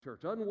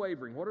Church,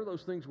 unwavering. What are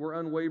those things we're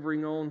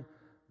unwavering on?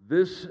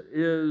 This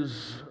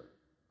is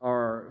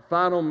our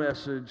final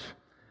message,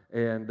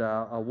 and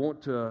I want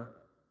to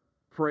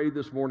pray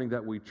this morning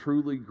that we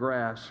truly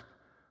grasp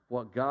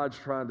what God's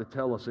trying to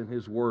tell us in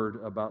His Word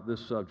about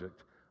this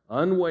subject.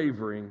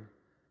 Unwavering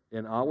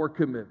in our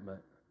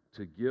commitment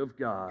to give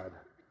God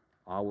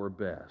our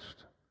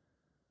best.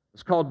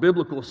 It's called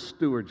biblical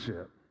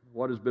stewardship.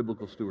 What is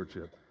biblical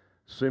stewardship?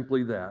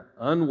 Simply that,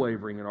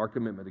 unwavering in our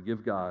commitment to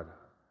give God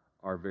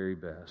our very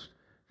best.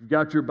 If you've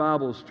got your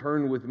Bibles,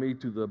 turn with me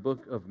to the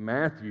book of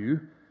Matthew,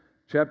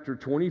 chapter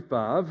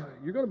 25.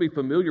 You're going to be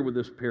familiar with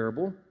this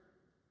parable.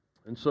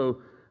 And so,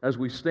 as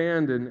we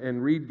stand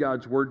and read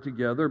God's Word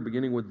together,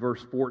 beginning with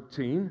verse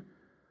 14,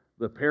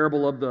 the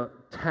parable of the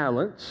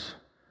talents,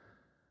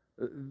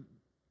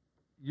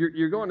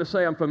 you're going to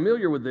say, I'm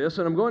familiar with this,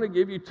 and I'm going to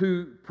give you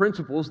two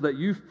principles that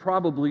you've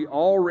probably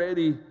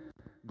already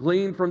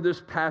gleaned from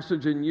this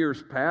passage in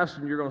years past,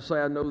 and you're going to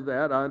say, I know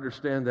that, I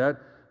understand that.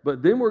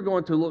 But then we're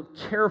going to look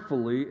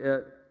carefully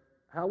at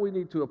how we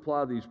need to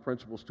apply these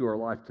principles to our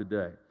life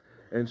today.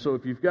 And so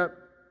if you've got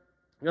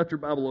your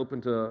Bible open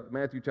to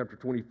Matthew chapter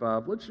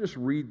 25, let's just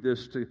read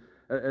this.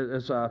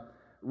 As I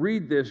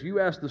read this, you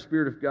ask the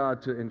Spirit of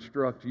God to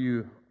instruct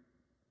you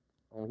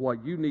on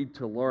what you need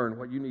to learn,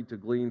 what you need to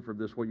glean from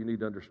this, what you need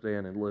to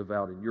understand and live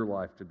out in your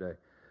life today. It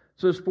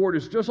says, for it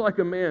is just like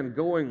a man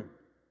going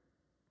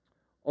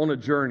on a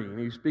journey. And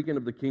he's speaking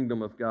of the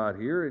kingdom of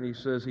God here. And he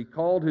says, he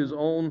called his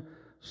own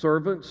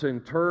servants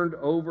and turned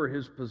over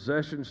his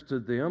possessions to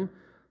them.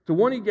 To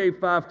one he gave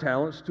 5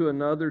 talents, to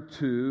another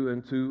 2,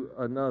 and to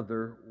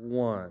another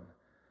 1,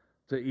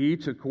 to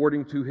each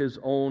according to his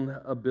own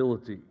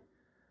ability.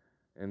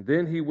 And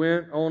then he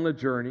went on a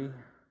journey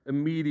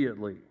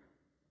immediately.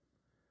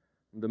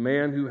 The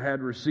man who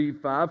had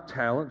received 5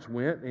 talents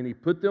went and he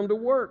put them to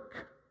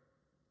work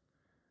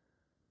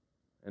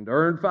and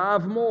earned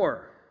 5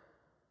 more.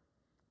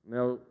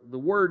 Now, the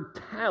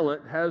word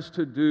talent has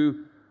to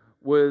do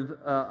with,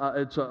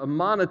 it's a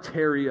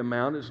monetary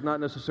amount. It's not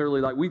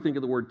necessarily like we think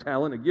of the word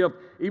talent, a gift,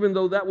 even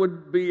though that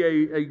would be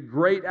a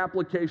great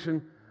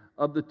application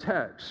of the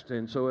text.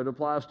 And so it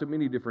applies to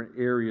many different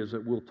areas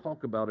that we'll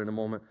talk about in a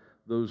moment,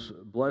 those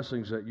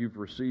blessings that you've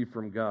received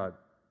from God.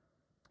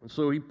 And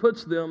so he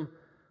puts them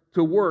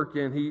to work,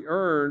 and he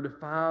earned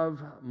 5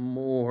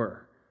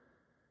 more.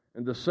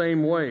 In the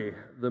same way,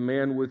 the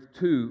man with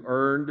 2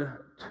 earned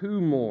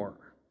 2 more.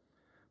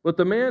 But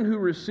the man who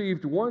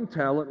received 1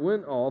 talent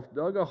went off,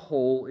 dug a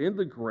hole in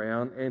the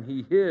ground, and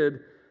he hid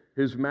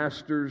his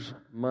master's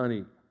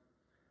money.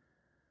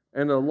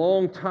 And after a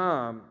long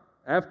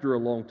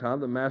time,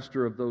 the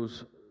master of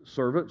those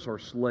servants or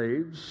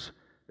slaves,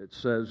 it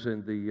says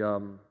in the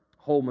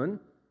Holman,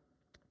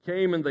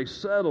 came and they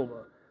settled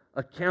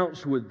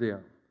accounts with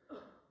them.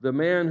 The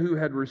man who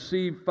had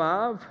received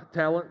 5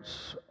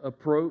 talents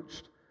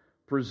approached,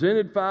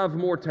 presented 5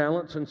 more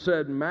talents, and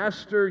said,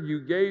 Master, you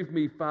gave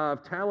me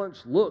 5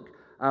 talents. Look,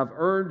 I've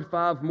earned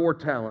 5 more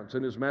talents.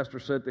 And his master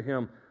said to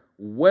him,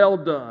 well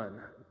done,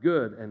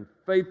 good and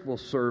faithful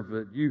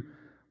servant. You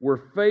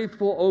were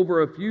faithful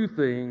over a few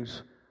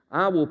things.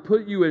 I will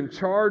put you in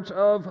charge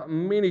of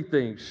many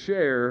things.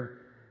 Share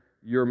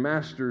your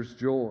master's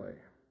joy.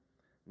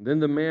 And then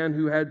the man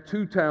who had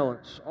 2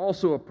 talents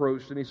also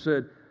approached, and he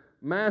said,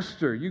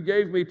 Master, you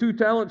gave me 2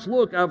 talents.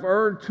 Look, I've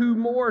earned 2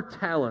 more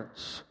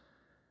talents.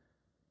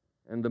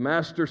 And the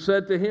master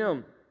said to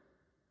him,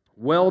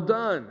 well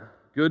done,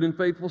 good and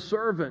faithful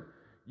servant.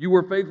 You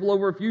were faithful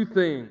over a few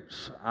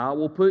things. I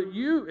will put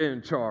you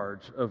in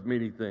charge of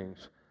many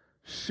things.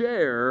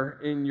 Share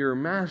in your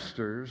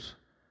master's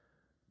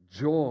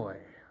joy.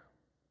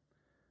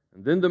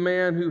 And then the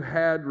man who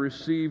had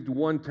received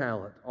 1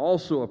 talent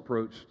also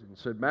approached and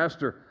said,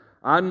 Master,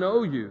 I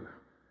know you.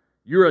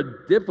 You're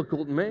a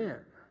difficult man,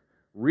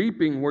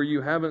 reaping where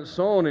you haven't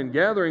sown and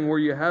gathering where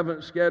you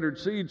haven't scattered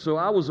seed. So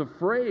I was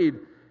afraid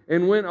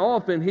and went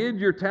off and hid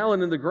your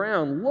talent in the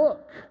ground.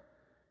 Look,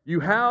 you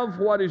have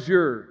what is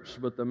yours.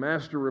 But the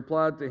master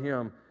replied to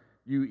him,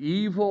 you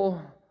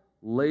evil,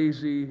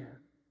 lazy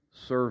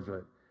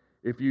servant.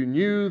 If you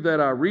knew that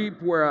I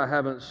reap where I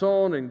haven't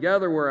sown and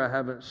gather where I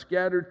haven't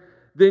scattered,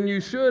 then you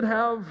should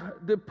have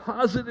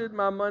deposited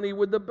my money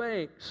with the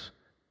banks.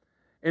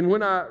 And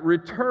when I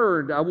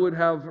returned, I would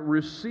have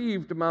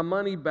received my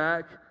money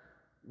back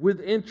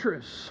with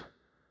interest.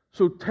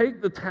 So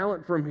take the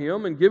talent from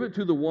him and give it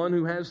to the one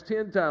who has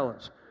 10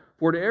 talents.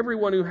 For to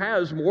everyone who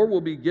has, more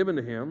will be given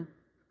to him,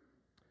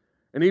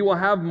 and he will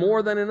have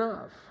more than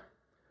enough.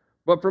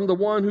 But from the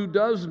one who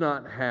does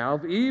not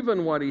have,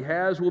 even what he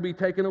has will be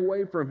taken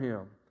away from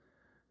him.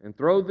 And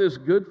throw this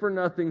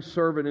good-for-nothing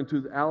servant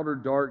into the outer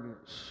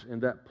darkness.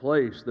 In that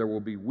place there will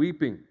be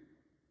weeping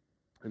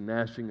and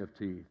gnashing of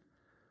teeth.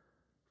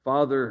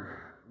 Father,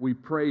 we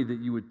pray that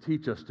you would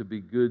teach us to be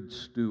good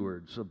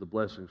stewards of the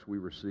blessings we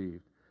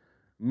receive.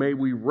 May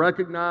we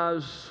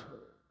recognize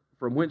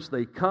from whence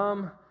they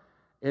come,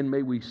 and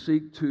may we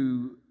seek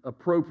to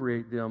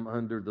appropriate them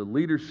under the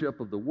leadership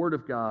of the Word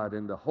of God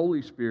and the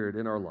Holy Spirit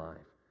in our life.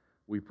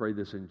 We pray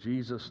this in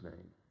Jesus' name.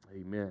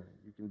 Amen.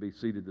 You can be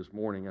seated this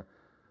morning.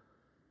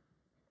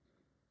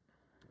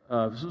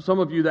 Some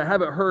of you that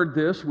haven't heard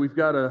this, we've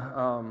got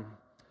a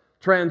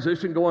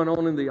transition going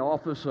on in the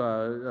office.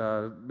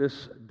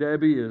 Miss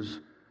Debbie is,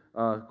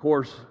 of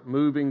course,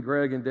 moving.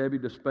 Greg and Debbie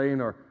to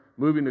Spain are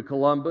moving to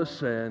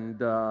Columbus, and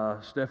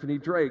Stephanie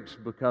Drake's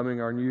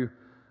becoming our new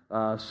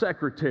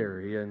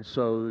secretary. And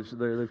so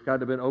they've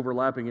kind of been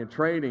overlapping in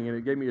training, and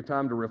it gave me a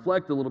time to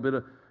reflect a little bit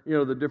of,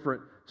 the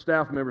different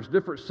staff members,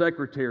 different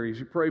secretaries.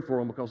 You pray for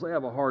them because they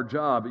have a hard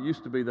job. It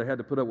used to be they had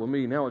to put up with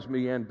me. Now it's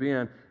me and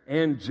Ben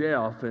and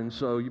Jeff. And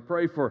so you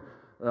pray for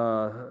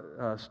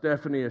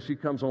Stephanie as she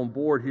comes on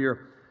board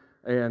here,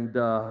 and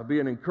be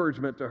an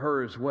encouragement to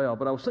her as well.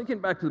 But I was thinking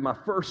back to my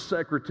first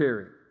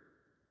secretary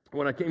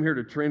when I came here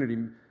to Trinity,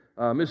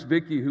 Miss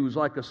Vicki, who was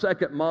like a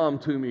second mom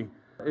to me.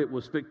 It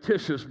was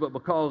fictitious, but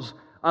because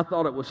I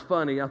thought it was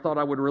funny, I thought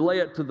I would relay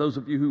it to those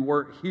of you who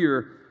weren't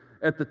here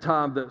at the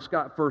time that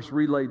Scott first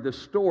relayed this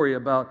story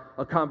about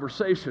a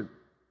conversation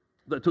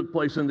that took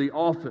place in the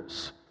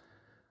office.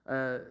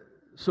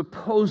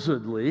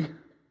 Supposedly,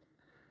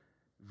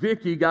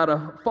 Vicki got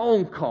a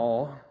phone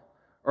call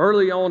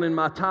early on in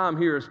my time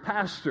here as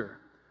pastor,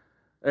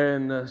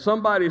 and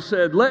somebody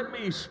said, "Let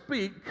me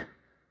speak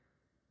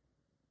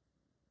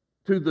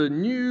to the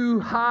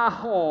new high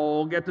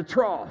hog at the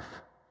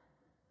trough."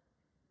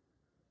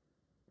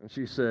 And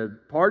she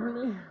said,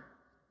 "Pardon me?"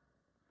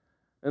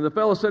 And the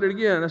fellow said it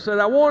again. I said,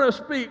 "I want to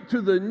speak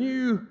to the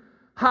new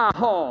high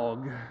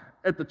hog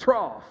at the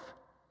trough."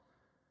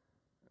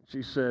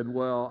 She said,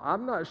 "Well,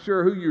 I'm not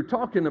sure who you're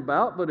talking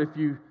about, but if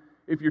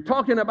you're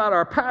talking about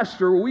our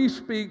pastor, we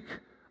speak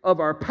of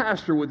our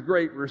pastor with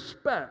great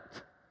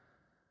respect."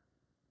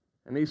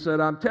 And he said,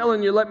 "I'm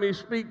telling you, let me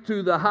speak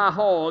to the high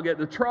hog at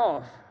the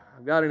trough.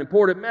 I've got an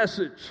important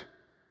message."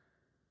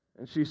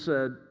 And she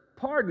said,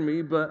 "Pardon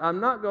me, but I'm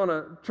not going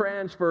to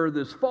transfer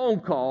this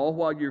phone call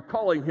while you're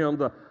calling him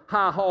the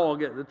high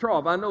hog at the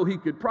trough. I know he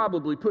could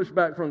probably push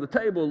back from the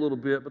table a little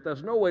bit, but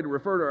that's no way to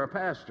refer to our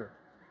pastor."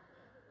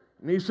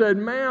 And he said,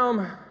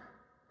 "Ma'am,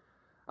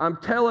 I'm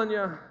telling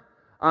you,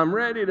 I'm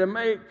ready to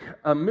make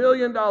 $1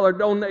 million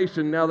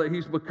donation now that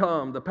he's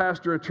become the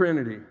pastor of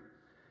Trinity.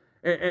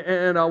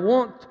 And I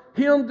want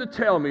him to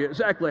tell me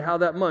exactly how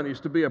that money is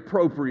to be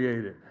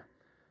appropriated."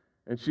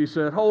 And she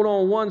said, "Hold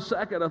on one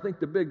second. I think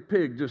the big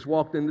pig just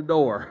walked in the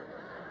door."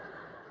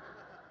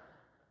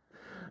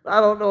 I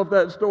don't know if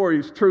that story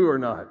is true or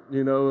not.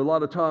 A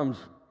lot of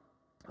times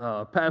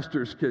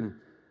pastors can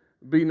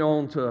be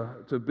known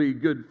to be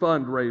good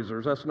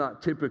fundraisers. That's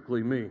not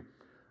typically me.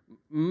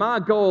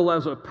 My goal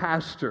as a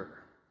pastor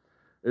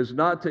is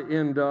not to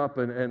end up,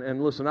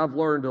 and listen, I've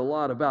learned a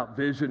lot about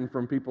vision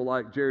from people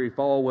like Jerry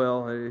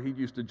Falwell. He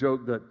used to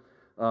joke that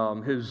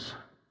his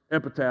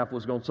epitaph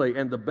was going to say,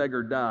 "And the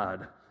beggar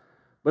died."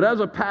 But as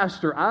a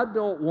pastor, I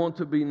don't want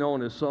to be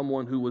known as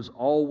someone who was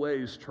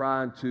always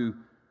trying to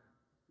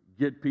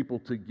get people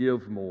to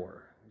give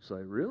more. You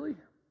say, "Really?"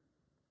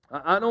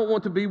 I don't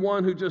want to be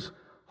one who just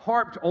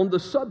harped on the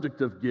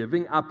subject of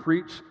giving. I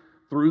preach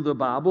through the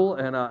Bible,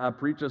 and I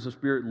preach as the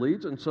Spirit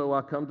leads, and so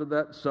I come to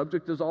that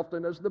subject as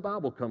often as the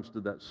Bible comes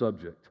to that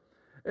subject.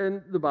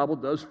 And the Bible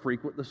does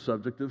frequent the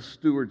subject of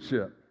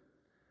stewardship.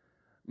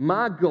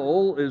 My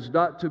goal is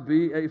not to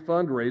be a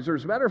fundraiser.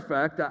 As a matter of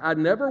fact, I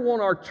never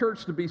want our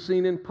church to be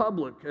seen in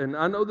public, and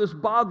I know this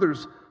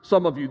bothers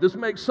some of you. This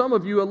makes some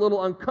of you a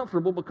little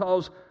uncomfortable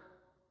because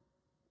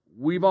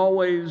we've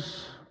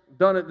always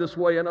done it this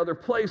way in other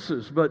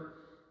places, but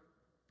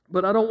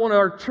I don't want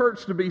our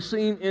church to be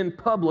seen in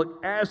public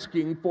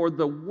asking for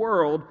the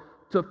world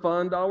to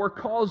fund our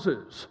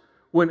causes.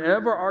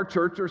 Whenever our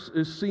church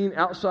is seen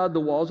outside the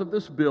walls of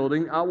this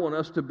building, I want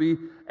us to be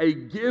a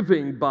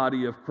giving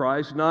body of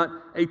Christ, not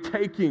a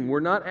taking.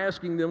 We're not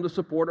asking them to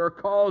support our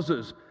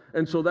causes.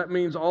 And so that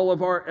means all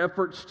of our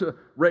efforts to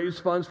raise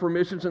funds for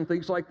missions and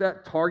things like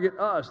that target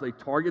us. They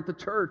target the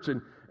church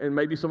and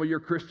maybe some of your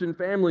Christian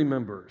family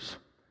members.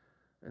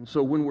 And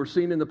so when we're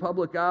seen in the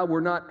public eye,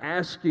 we're not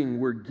asking,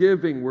 we're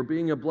giving, we're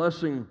being a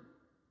blessing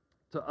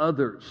to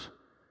others.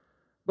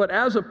 But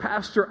as a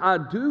pastor, I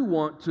do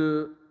want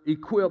to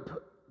equip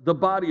the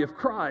body of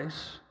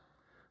Christ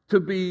to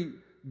be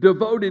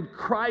devoted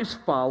Christ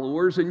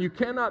followers, and you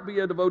cannot be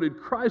a devoted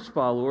Christ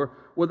follower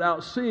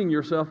without seeing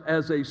yourself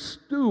as a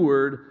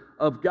steward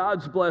of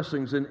God's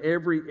blessings in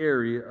every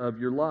area of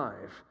your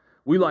life.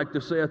 We like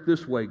to say it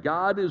this way: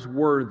 God is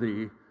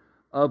worthy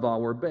of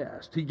our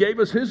best. He gave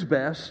us His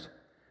best.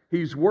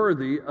 He's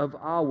worthy of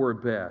our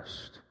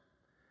best.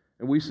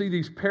 And we see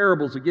these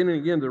parables again and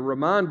again to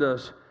remind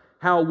us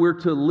how we're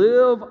to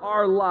live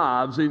our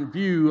lives in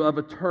view of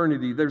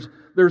eternity.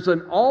 There's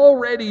an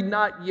already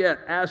not yet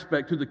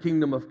aspect to the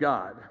kingdom of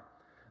God.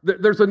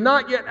 There's a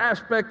not yet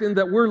aspect in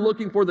that we're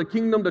looking for the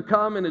kingdom to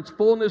come in its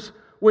fullness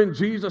when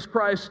Jesus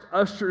Christ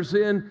ushers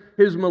in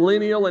His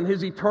millennial and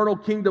His eternal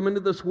kingdom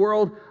into this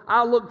world.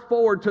 I look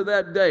forward to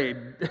that day.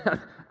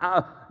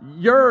 I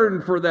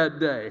yearn for that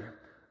day.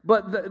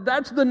 But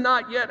that's the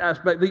not yet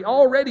aspect. The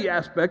already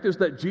aspect is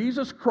that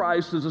Jesus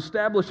Christ is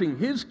establishing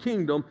His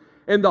kingdom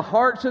in the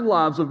hearts and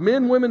lives of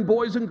men, women,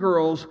 boys, and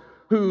girls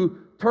who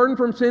turn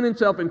from sin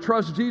himself and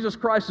trust Jesus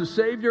Christ as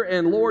Savior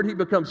and Lord, he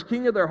becomes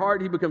king of their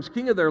heart, he becomes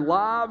king of their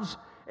lives.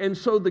 And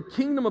so the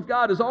kingdom of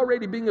God is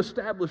already being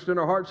established in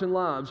our hearts and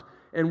lives.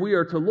 And we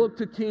are to look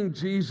to King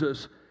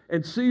Jesus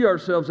and see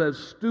ourselves as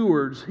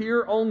stewards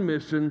here on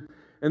mission,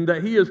 and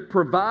that he is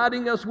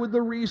providing us with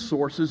the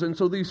resources. And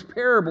so these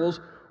parables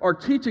are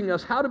teaching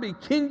us how to be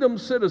kingdom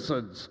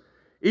citizens.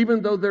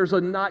 Even though there's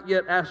a not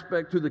yet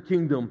aspect to the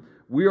kingdom,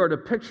 we are to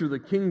picture the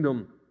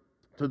kingdom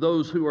to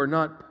those who are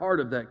not part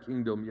of that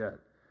kingdom yet.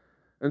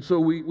 And so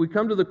we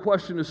come to the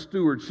question of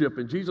stewardship,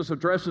 and Jesus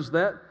addresses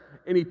that,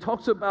 and he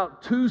talks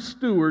about two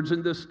stewards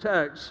in this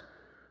text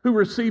who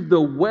received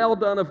the well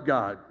done of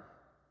God,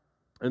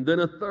 and then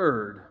a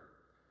third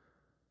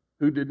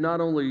who did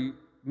not only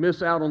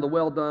miss out on the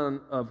well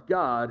done of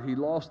God, he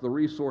lost the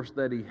resource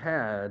that he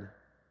had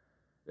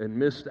and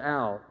missed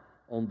out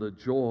on the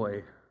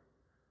joy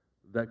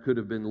that could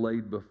have been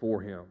laid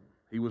before him.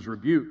 He was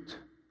rebuked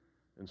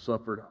and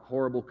suffered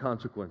horrible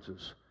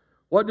consequences.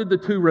 What did the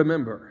two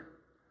remember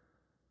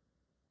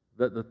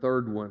that the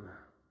third one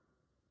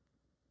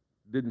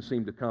didn't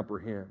seem to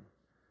comprehend?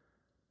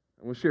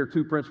 I'm going to share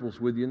two principles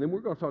with you, and then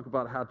we're going to talk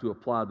about how to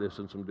apply this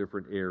in some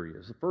different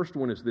areas. The first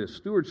one is this: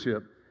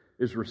 stewardship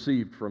is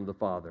received from the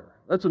Father.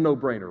 That's a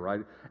no-brainer,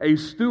 right? A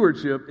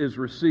stewardship is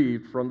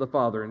received from the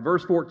Father. In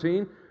verse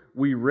 14,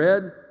 we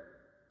read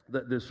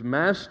that this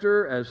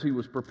master, as he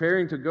was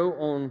preparing to go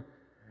on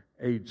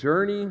a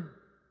journey,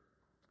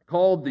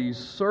 called these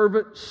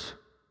servants,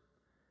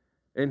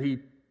 and he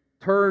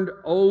turned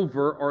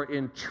over or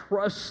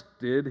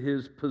entrusted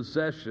his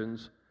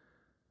possessions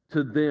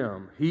to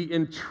them. He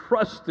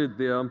entrusted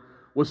them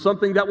with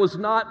something that was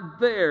not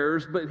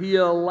theirs, but he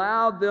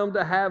allowed them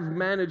to have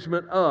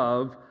management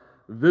of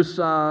this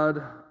side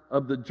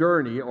of the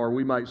journey, or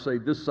we might say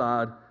this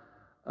side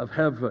of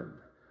heaven.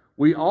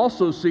 We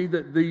also see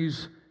that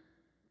these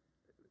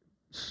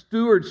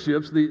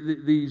stewardships,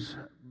 these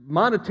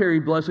monetary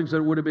blessings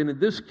that would have been in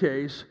this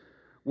case,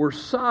 were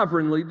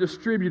sovereignly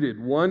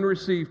distributed. One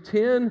received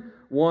 10,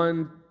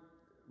 one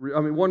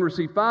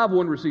received 5,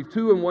 one received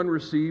 2, and one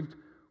received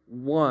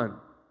 1.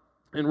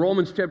 In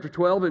Romans chapter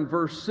 12 and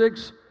verse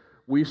 6,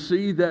 we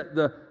see that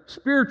the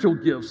spiritual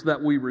gifts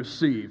that we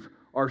receive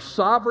are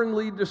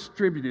sovereignly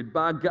distributed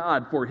by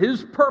God for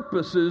His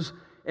purposes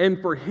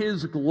and for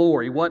His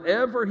glory.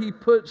 Whatever He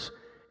puts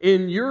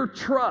in your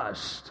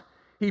trust,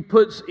 He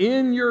puts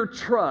in your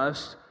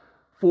trust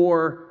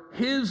for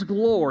His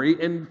glory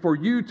and for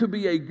you to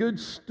be a good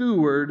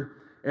steward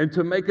and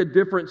to make a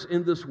difference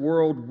in this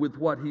world with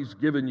what He's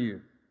given you.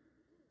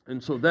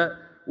 And so that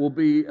will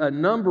be a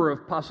number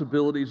of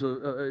possibilities,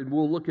 and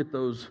we'll look at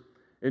those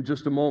in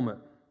just a moment.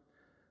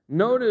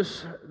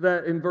 Notice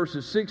that in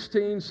verses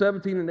 16,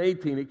 17, and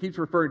 18, it keeps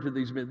referring to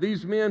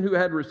these men who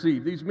had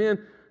received, these men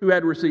who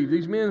had received,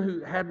 these men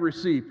who had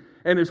received.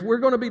 And as we're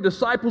going to be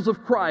disciples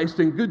of Christ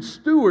and good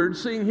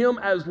stewards, seeing Him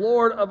as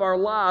Lord of our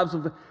lives,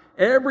 of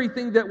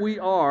everything that we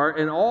are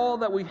and all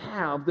that we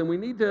have, then we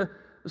need to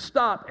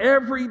stop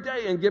every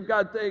day and give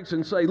God thanks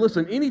and say,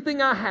 listen,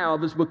 anything I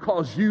have is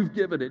because You've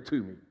given it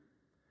to me.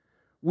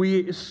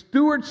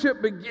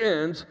 Stewardship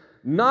begins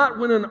not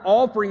when an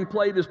offering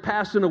plate is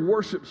passed in a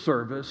worship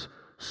service.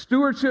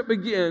 Stewardship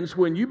begins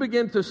when you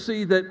begin to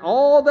see that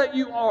all that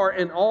you are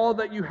and all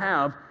that you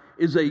have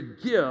is a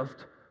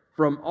gift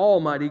from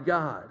Almighty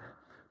God.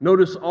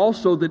 Notice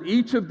also that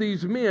each of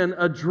these men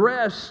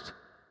addressed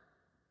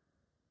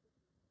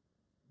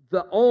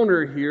the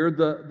owner here,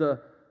 the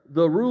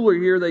ruler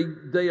here,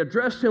 they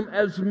addressed him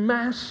as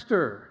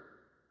master,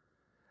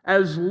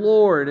 as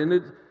Lord. And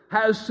it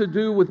has to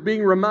do with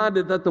being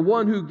reminded that the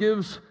one who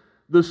gives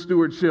the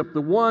stewardship, the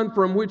one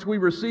from which we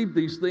receive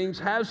these things,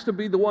 has to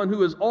be the one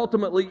who is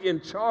ultimately in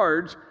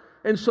charge.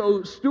 And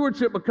so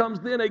stewardship becomes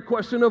then a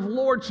question of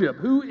lordship.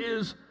 Who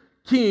is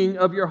king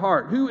of your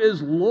heart? Who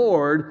is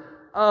Lord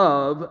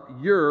of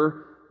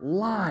your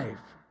life?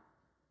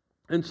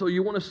 And so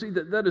you want to see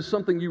that that is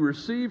something you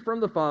receive from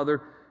the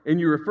Father, and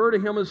you refer to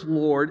Him as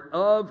Lord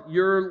of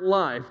your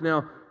life.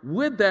 Now,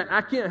 with that,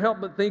 I can't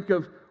help but think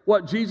of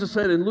what Jesus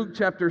said in Luke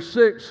chapter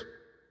 6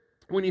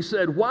 when He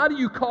said, "Why do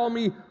you call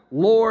me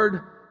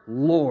Lord,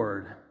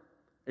 Lord,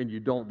 and you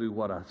don't do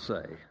what I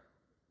say?"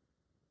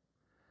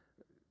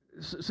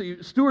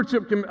 See,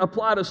 stewardship can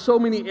apply to so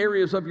many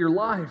areas of your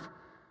life.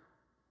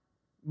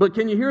 But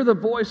can you hear the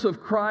voice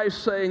of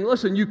Christ saying,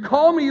 listen, you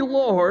call me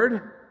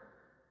Lord,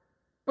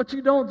 but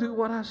you don't do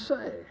what I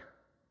say?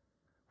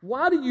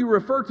 Why do you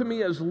refer to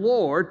me as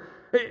Lord?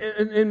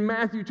 In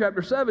Matthew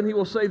chapter 7, He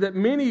will say that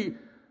many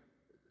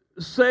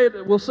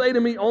will say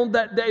to me on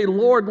that day,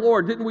 Lord,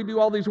 Lord, didn't we do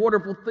all these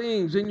wonderful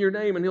things in Your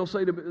name? And He'll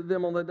say to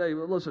them on that day,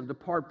 listen,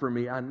 depart from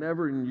me, I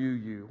never knew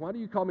you. Why do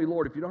you call me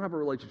Lord if you don't have a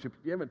relationship,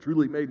 if you haven't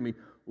truly made me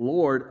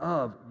Lord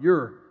of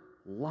your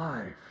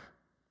life?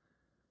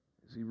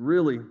 Is He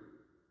really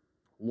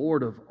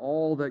Lord of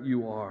all that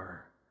you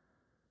are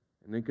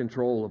and in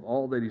control of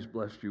all that He's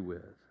blessed you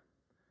with?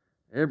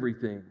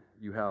 Everything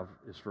you have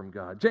is from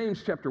God.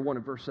 James chapter 1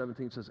 and verse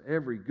 17 says,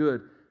 every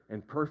good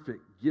and perfect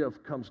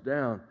gift comes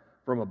down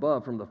from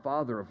above, from the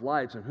Father of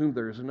lights, in whom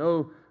there is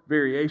no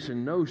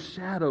variation, no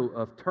shadow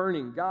of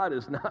turning. God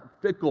is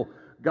not fickle.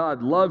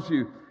 God loves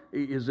you.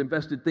 He has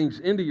invested things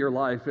into your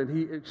life, and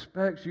He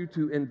expects you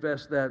to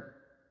invest that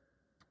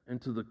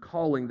into the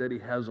calling that He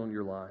has on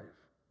your life.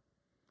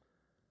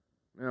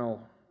 Now,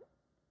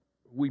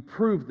 we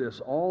prove this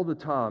all the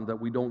time that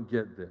we don't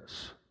get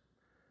this.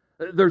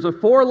 There's a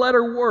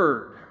four-letter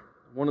word,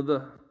 one of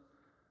the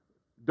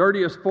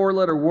dirtiest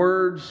four-letter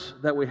words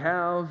that we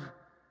have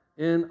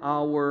in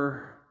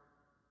our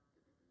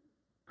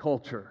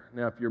culture.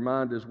 Now, if your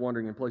mind is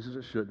wandering in places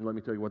it shouldn't, let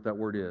me tell you what that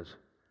word is.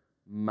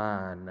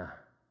 Mine.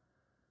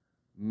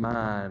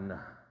 Mine.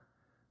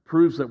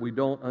 Proves that we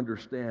don't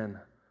understand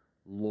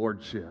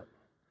lordship.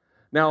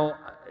 Now,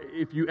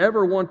 if you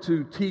ever want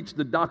to teach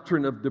the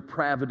doctrine of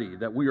depravity,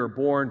 that we are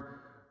born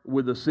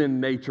with a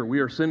sin nature, we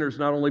are sinners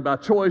not only by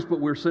choice,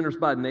 but we're sinners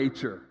by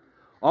nature.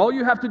 All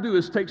you have to do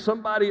is take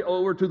somebody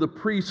over to the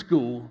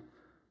preschool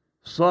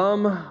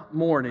some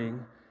morning,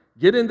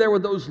 get in there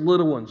with those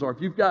little ones, or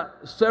if you've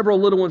got several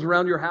little ones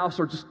around your house,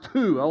 or just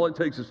two, all it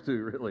takes is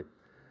two, really.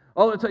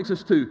 All it takes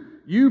is two.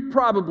 You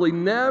probably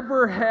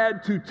never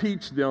had to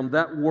teach them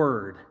that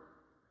word.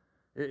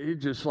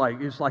 It's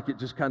like it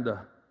just kind of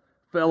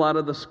fell out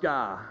of the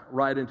sky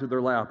right into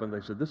their lap, and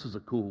they said, "This is a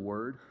cool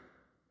word,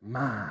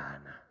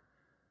 mine."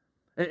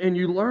 And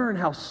you learn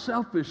how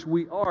selfish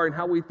we are and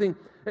how we think.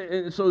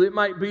 And so it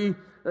might be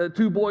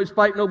two boys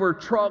fighting over a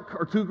truck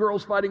or two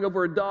girls fighting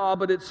over a doll,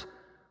 but it's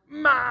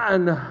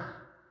mine.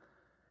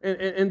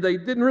 And they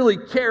didn't really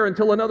care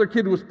until another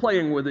kid was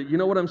playing with it. You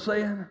know what I'm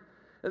saying?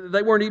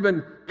 They weren't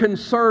even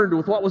concerned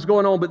with what was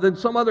going on, but then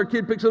some other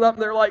kid picks it up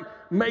and they're like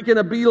making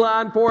a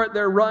beeline for it.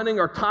 They're running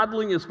or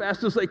toddling as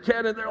fast as they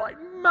can, and they're like,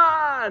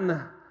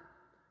 "Mine!"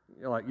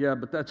 You're like, "Yeah,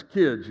 but that's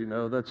kids, you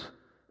know. That's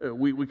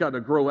we got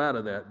to grow out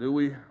of that, do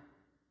we?"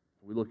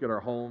 We look at our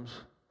homes.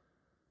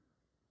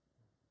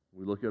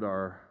 We look at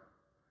our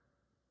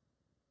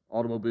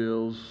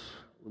automobiles.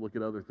 We look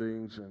at other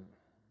things, and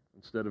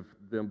instead of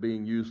them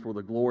being used for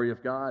the glory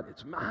of God,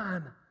 it's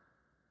mine.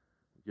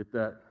 Get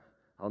that?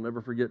 I'll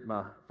never forget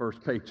my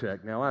first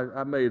paycheck. Now,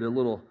 I made a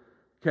little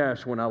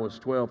cash when I was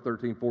 12,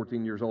 13,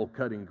 14 years old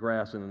cutting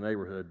grass in the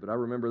neighborhood, but I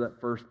remember that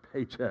first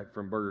paycheck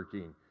from Burger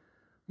King.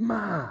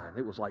 Mine.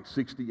 It was like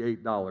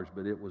 $68,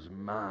 but it was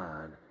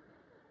mine.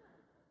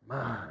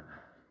 Mine.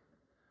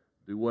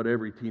 Do what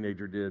every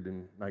teenager did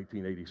in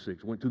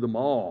 1986. Went to the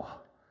mall.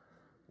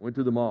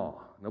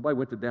 Nobody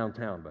went to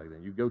downtown back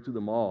then. You go to the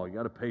mall. You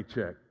got a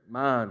paycheck.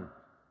 Mine.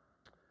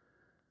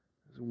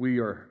 We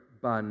are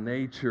by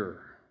nature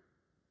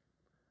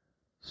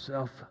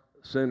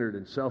self-centered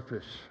and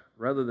selfish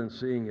rather than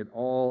seeing it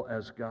all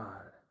as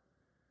God.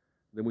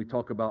 Then we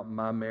talk about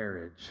my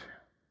marriage.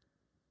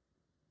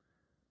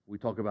 We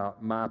talk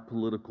about my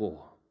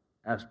political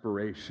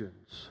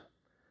aspirations.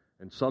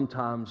 And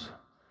sometimes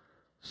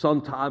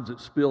it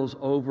spills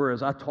over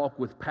as I talk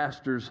with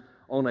pastors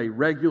on a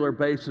regular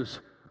basis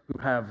who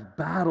have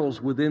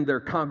battles within their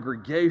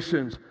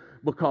congregations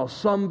because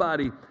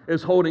somebody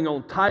is holding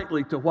on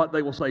tightly to what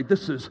they will say,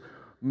 "This is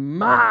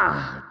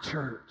my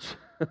church."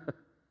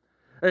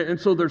 And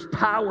so there's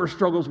power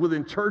struggles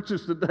within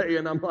churches today,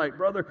 and I'm like,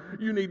 "Brother,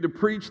 you need to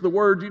preach the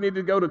word. You need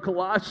to go to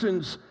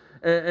Colossians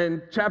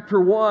and chapter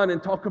 1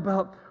 and talk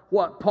about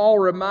what Paul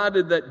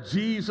reminded, that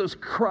Jesus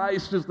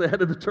Christ is the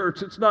head of the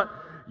church. It's not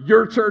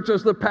your church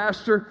as the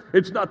pastor.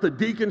 It's not the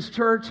deacon's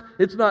church.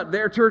 It's not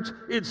their church.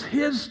 It's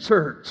His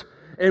church.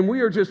 And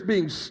we are just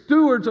being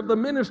stewards of the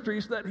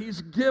ministries that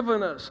He's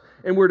given us.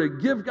 And we're to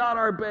give God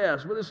our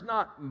best. But it's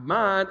not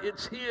mine.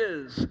 It's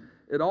His.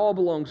 It all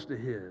belongs to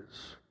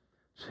His.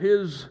 It's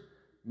His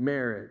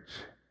marriage.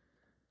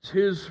 It's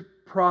His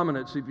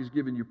prominence if He's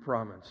given you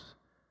promise.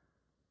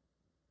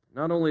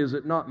 Not only is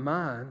it not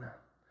mine,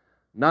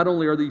 not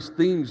only are these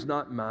things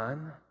not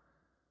mine,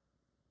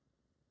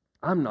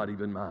 I'm not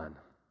even mine.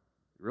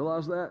 You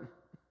realize that?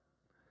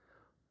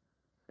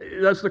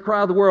 That's the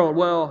cry of the world.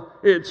 Well,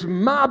 it's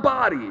my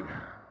body.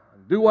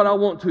 Do what I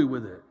want to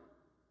with it.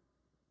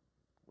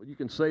 Well, you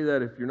can say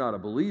that if you're not a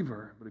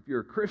believer, but if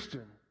you're a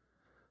Christian,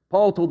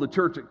 Paul told the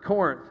church at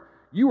Corinth,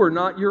 you are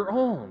not your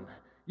own.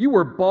 You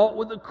were bought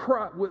with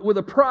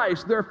a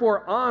price.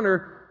 Therefore,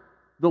 honor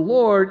the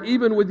Lord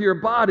even with your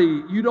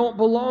body. You don't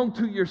belong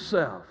to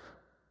yourself.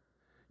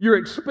 You're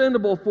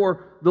expendable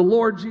for the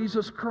Lord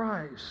Jesus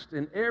Christ.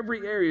 In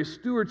every area,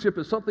 stewardship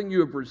is something you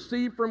have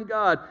received from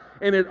God.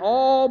 And it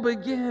all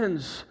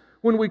begins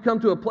when we come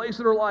to a place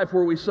in our life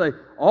where we say,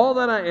 all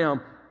that I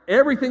am,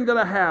 everything that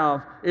I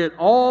have, it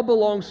all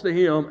belongs to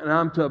Him, and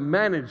I'm to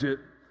manage it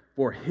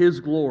for His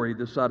glory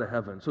this side of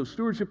heaven. So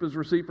stewardship is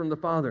received from the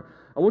Father.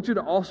 I want you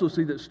to also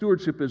see that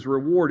stewardship is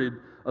rewarded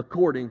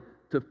according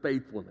to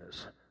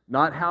faithfulness.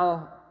 Not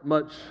how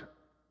much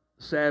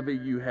savvy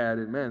you had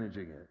in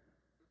managing it.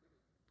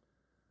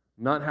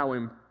 Not how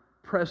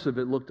impressive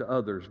it looked to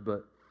others,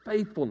 but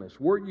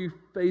faithfulness. Were you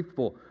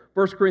faithful?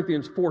 1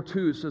 Corinthians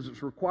 4:2 says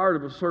it's required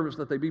of a servant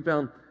that they be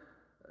found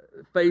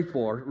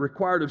faithful, or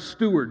required of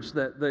stewards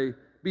that they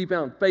be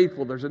found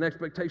faithful. There's an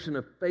expectation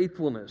of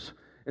faithfulness.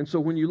 And so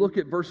when you look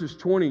at verses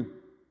 20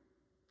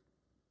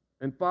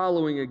 and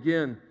following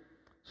again,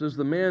 it says,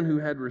 the man who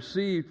had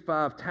received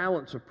 5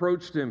 talents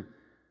approached him.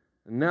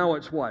 And now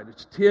it's what?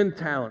 It's 10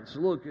 talents.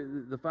 Look,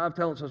 the 5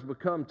 talents has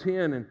become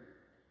 10. And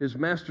his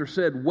master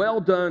said,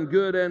 well done,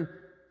 good and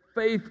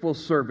faithful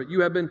servant.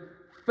 You have been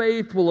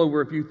faithful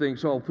over a few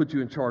things, so I'll put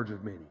you in charge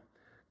of many.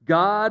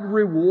 God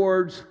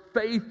rewards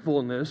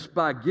faithfulness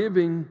by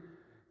giving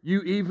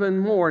you even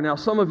more. Now,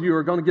 some of you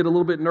are going to get a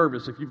little bit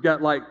nervous. If you've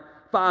got like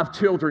 5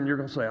 children, you're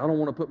going to say, I don't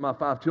want to put my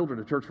 5 children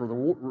to church for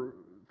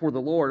the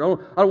Lord. I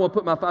don't want to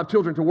put my 5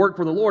 children to work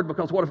for the Lord,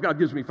 because what if God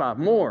gives me 5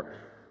 more?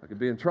 I could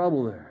be in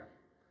trouble there.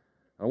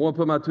 I want to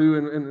put my 2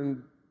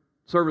 in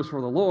service for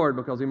the Lord,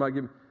 because He might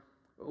give me.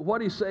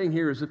 What he's saying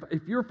here is,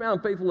 if you're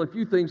found faithful in a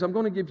few things, I'm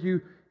going to give you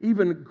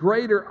even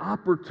greater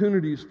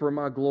opportunities for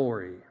my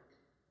glory.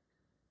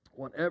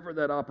 Whatever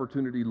that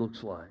opportunity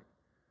looks like.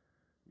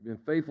 You've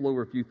been faithful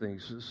over a few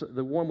things.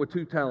 The one with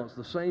 2 talents,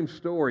 the same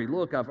story.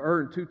 Look, I've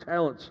earned 2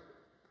 talents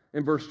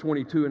in verse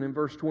 22, and in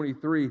verse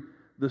 23,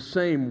 the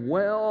same.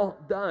 Well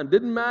done.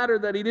 Didn't matter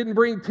that he didn't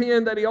bring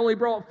 10, that he only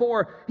brought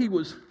 4. He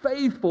was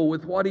faithful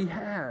with what he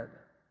had.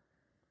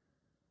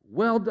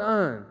 Well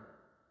done.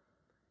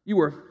 You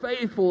were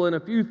faithful in a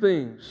few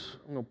things.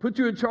 I'm going to put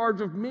you in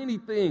charge of many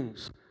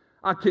things.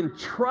 I can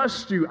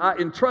trust you. I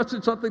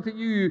entrusted something to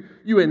you.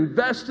 You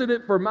invested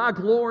it for my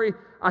glory.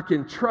 I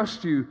can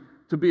trust you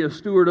to be a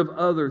steward of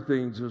other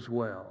things as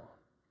well.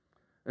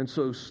 And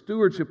so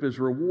stewardship is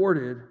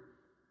rewarded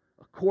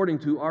according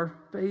to our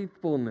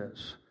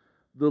faithfulness.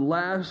 The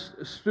last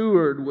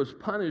steward was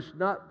punished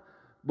not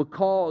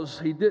because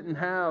he didn't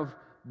have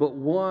but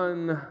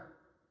 1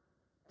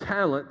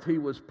 talent. He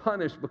was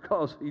punished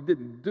because he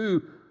didn't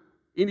do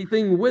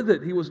anything with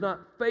it. He was not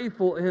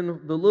faithful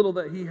in the little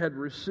that he had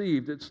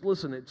received. It's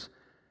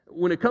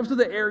when it comes to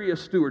the area of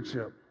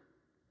stewardship,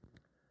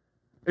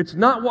 it's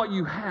not what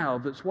you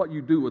have, it's what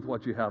you do with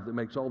what you have that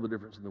makes all the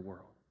difference in the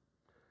world.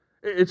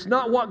 It's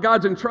not what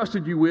God's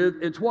entrusted you with,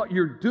 it's what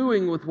you're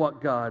doing with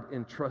what God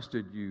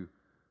entrusted you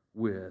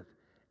with.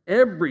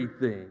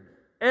 Everything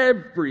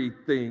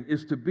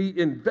is to be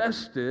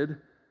invested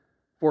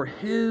for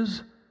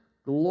His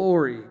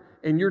glory.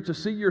 And you're to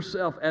see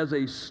yourself as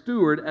a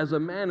steward, as a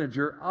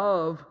manager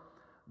of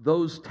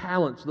those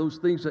talents, those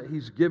things that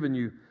He's given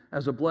you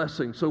as a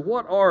blessing. So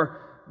what are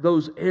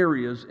those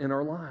areas in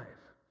our life?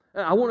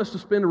 I want us to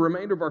spend the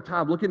remainder of our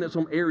time looking at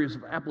some areas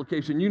of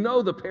application. You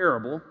know the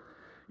parable.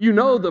 You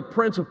know the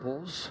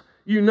principles.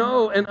 You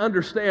know and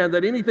understand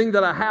that anything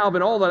that I have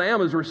and all that I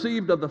am is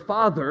received of the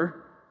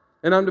Father,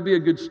 and I'm to be a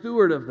good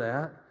steward of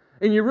that.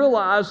 And you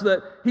realize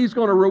that He's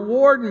going to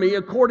reward me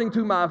according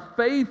to my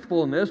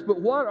faithfulness. But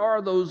what are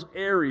those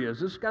areas?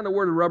 This is kind of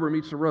where the rubber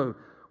meets the road.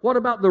 What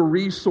about the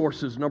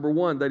resources, number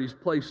 1, that He's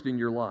placed in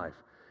your life?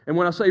 And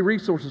when I say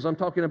resources, I'm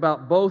talking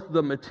about both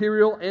the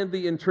material and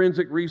the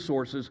intrinsic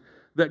resources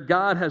that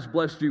God has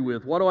blessed you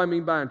with. What do I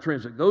mean by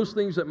intrinsic? Those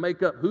things that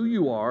make up who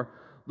you are,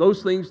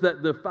 those things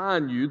that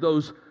define you,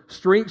 those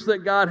strengths that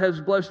God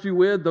has blessed you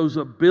with, those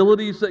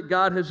abilities that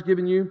God has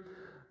given you.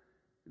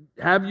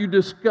 Have you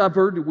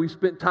discovered, we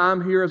spent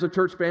time here as a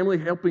church family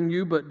helping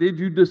you, but did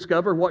you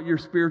discover what your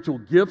spiritual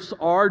gifts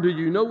are? Do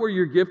you know where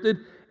you're gifted?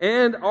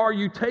 And are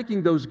you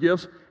taking those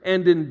gifts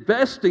and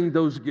investing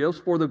those gifts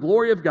for the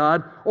glory of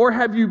God? Or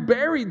have you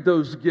buried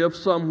those gifts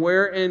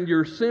somewhere and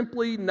you're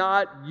simply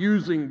not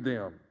using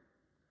them?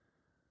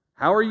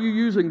 How are you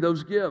using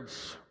those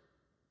gifts?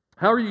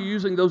 How are you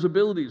using those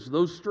abilities,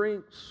 those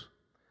strengths,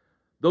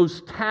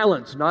 those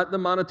talents, not the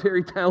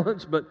monetary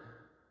talents, but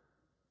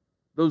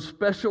those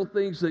special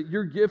things that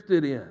you're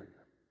gifted in,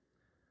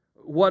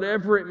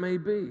 whatever it may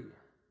be?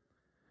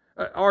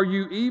 Are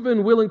you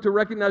even willing to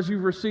recognize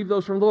you've received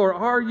those from the Lord?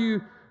 Are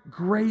you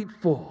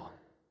grateful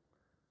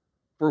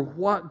for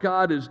what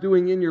God is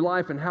doing in your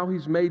life and how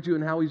He's made you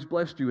and how He's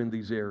blessed you in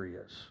these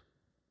areas?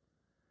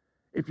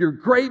 If you're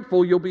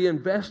grateful, you'll be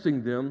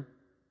investing them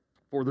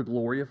for the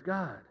glory of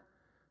God.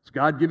 Has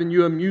God given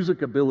you a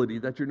music ability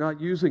that you're not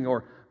using?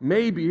 Or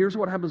maybe, here's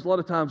what happens a lot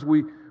of times,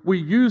 we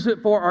use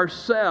it for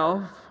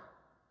ourselves,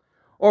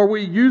 or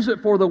we use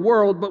it for the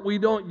world, but we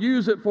don't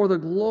use it for the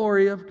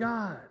glory of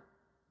God.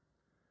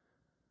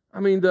 I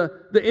mean,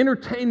 the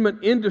entertainment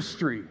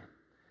industry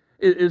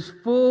is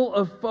full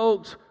of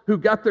folks who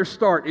got their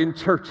start in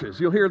churches.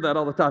 You'll hear that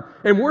all the time.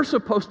 And we're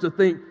supposed to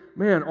think,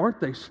 man, aren't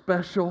they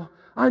special?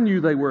 I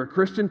knew they were a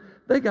Christian.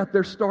 They got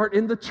their start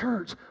in the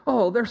church.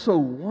 Oh, they're so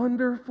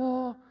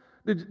wonderful.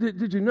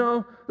 Did you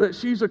know that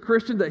she's a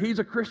Christian, that he's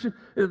a Christian?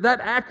 That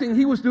acting,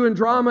 he was doing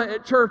drama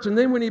at church, and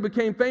then when he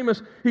became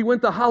famous, he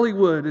went to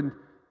Hollywood,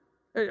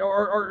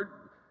 or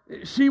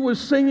she was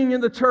singing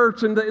in the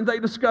church, and they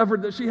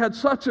discovered that she had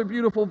such a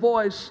beautiful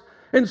voice.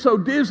 And so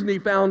Disney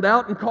found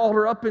out and called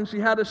her up, and she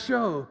had a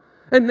show.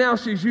 And now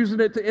she's using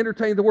it to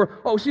entertain the world.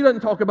 Oh, she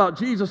doesn't talk about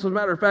Jesus. As a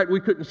matter of fact, we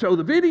couldn't show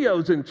the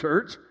videos in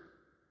church.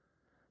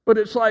 But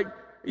it's like,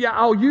 yeah,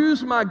 I'll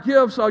use my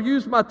gifts, I'll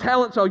use my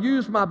talents, I'll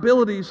use my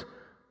abilities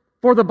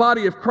for the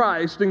body of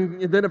Christ.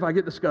 And then if I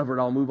get discovered,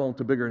 I'll move on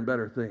to bigger and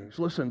better things.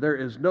 Listen, there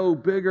is no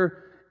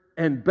bigger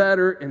and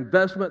better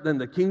investment than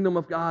the kingdom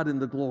of God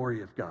and the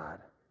glory of God.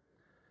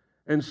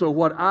 And so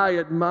what I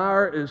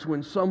admire is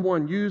when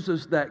someone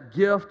uses that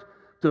gift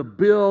to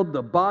build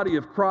the body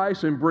of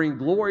Christ and bring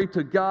glory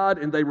to God,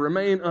 and they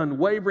remain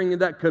unwavering in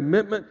that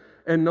commitment,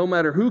 and no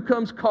matter who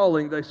comes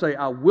calling, they say,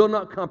 I will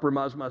not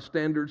compromise my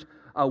standards.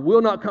 I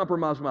will not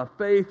compromise my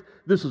faith.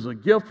 This is a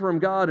gift from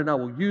God, and I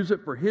will use it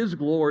for His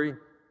glory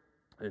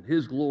and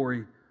His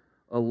glory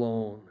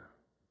alone.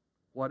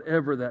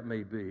 Whatever that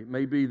may be. It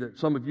may be that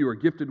some of you are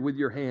gifted with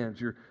your hands.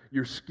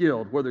 You're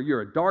skilled. Whether you're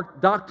a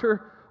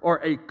doctor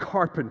or a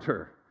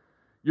carpenter,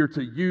 you're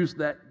to use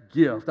that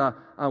gift.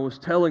 I was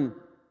telling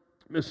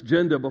Miss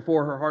Jenda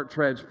before her heart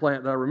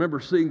transplant that I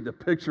remember seeing the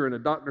picture in a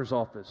doctor's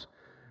office.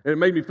 And it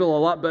made me feel a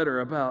lot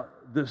better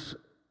about this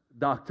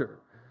doctor.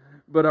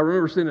 But I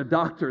remember seeing a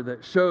doctor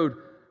that showed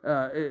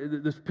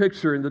this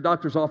picture in the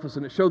doctor's office,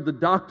 and it showed the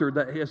doctor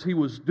that as he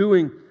was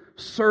doing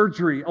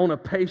surgery on a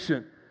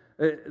patient,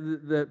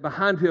 that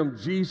behind him,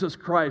 Jesus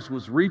Christ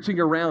was reaching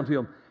around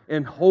him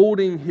and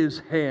holding his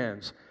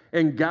hands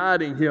and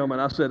guiding him. And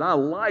I said, I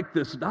like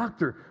this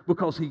doctor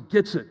because he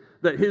gets it,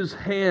 that his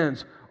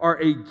hands are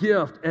a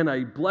gift and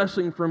a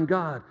blessing from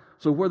God.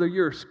 So whether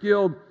you're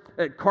skilled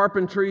at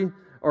carpentry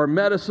or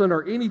medicine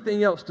or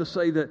anything else, to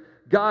say that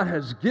God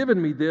has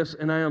given me this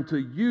and I am to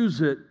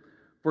use it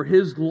for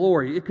His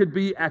glory. It could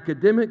be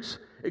academics,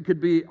 it could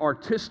be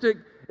artistic,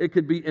 it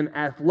could be in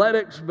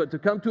athletics, but to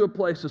come to a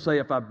place to say,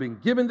 if I've been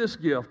given this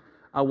gift,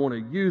 I want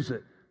to use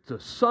it to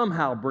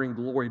somehow bring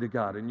glory to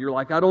God. And you're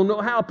like, I don't know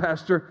how,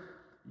 Pastor.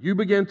 You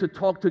begin to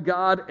talk to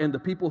God and the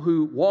people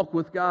who walk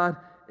with God,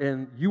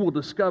 and you will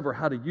discover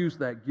how to use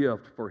that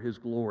gift for His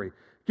glory.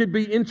 It could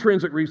be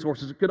intrinsic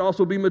resources. It could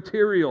also be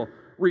material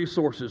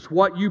resources.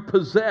 What you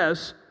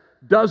possess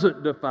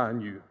doesn't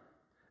define you.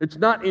 It's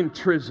not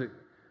intrinsic,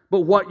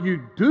 but what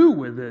you do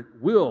with it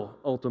will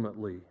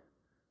ultimately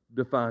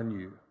define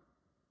you.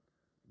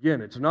 Again,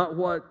 it's not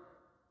what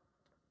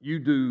you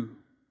do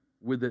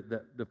with it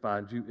that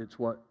defines you. It's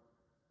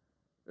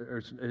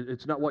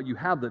not what you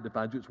have that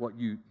defines you. It's what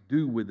you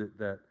do with it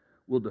that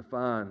will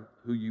define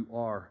who you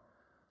are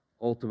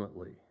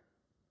ultimately.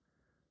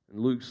 And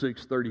Luke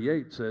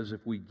 6:38 says,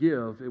 if we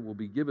give, it will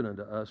be given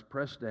unto us,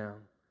 pressed down,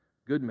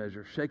 good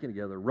measure, shaken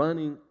together,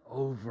 running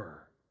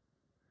over.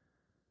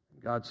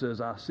 God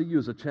says, I see you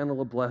as a channel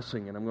of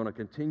blessing, and I'm going to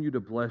continue to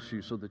bless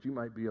you so that you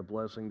might be a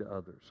blessing to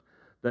others.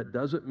 That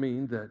doesn't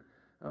mean that,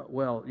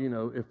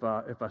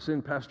 if I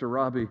send Pastor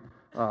Robbie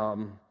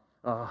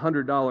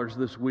 $100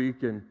 this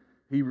week and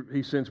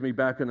he sends me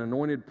back an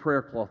anointed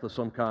prayer cloth of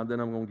some kind, then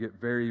I'm going to get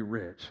very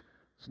rich.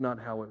 It's not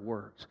how it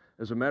works.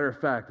 As a matter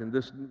of fact, and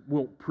this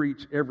won't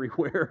preach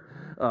everywhere,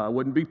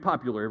 wouldn't be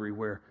popular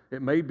everywhere,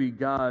 it may be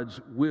God's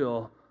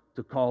will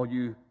to call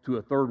you to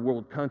a third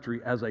world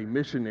country as a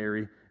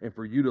missionary and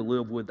for you to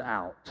live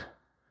without,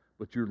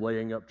 but you're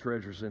laying up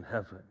treasures in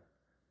heaven.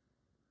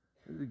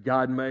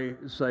 God may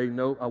say,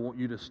 no, I want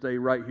you to stay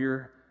right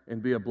here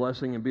and be a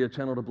blessing and be a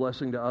channel of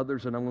blessing to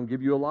others, and I'm going to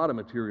give you a lot of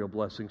material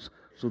blessings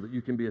so that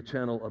you can be a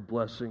channel of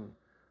blessing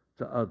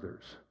to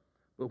others.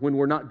 But when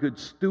we're not good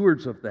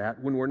stewards of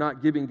that, when we're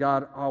not giving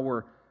God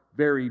our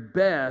very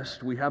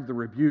best, we have the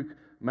rebuke.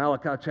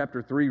 Malachi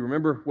chapter 3,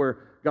 remember where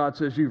God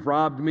says, you've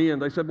robbed me?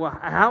 And they said, well,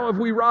 how have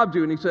we robbed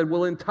you? And He said,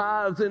 well, in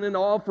tithes and in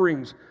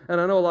offerings. And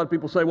I know a lot of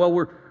people say, well,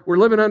 we're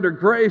living under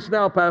grace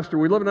now, Pastor.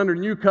 We're living under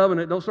new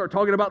covenant. Don't start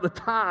talking about the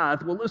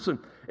tithe. Well, listen,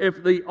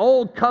 if the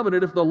old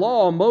covenant, if the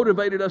law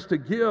motivated us to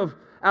give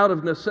out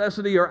of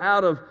necessity or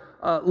out of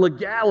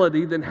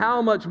legality, then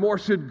how much more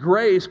should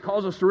grace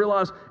cause us to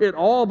realize it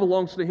all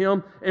belongs to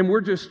Him, and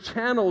we're just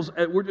channels,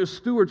 we're just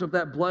stewards of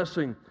that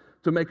blessing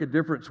to make a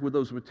difference with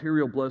those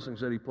material blessings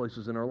that He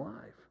places in our life.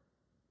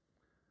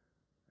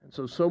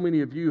 And so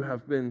many of you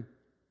have been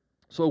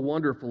so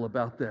wonderful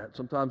about that.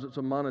 Sometimes it's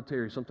a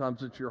monetary,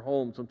 sometimes it's your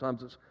home,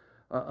 sometimes it's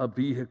a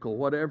vehicle,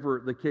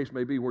 whatever the case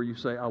may be, where you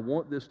say, I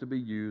want this to be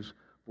used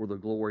for the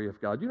glory of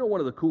God. You know, one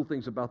of the cool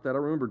things about that, I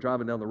remember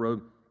driving down the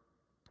road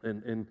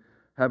and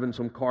having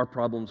some car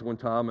problems one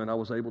time, and I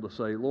was able to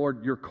say,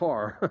 Lord, your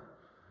car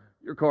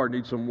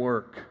needs some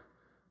work.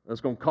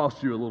 That's going to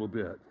cost you a little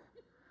bit.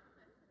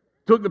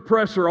 Took the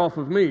pressure off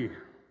of me.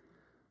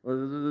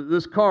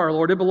 This car,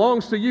 Lord, it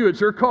belongs to you.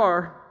 It's your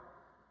car.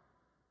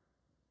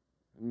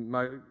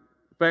 My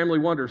family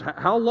wonders,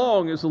 how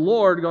long is the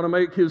Lord going to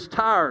make His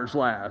tires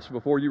last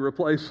before you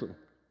replace them?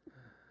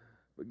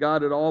 But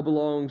God, it all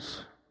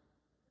belongs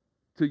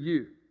to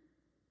you.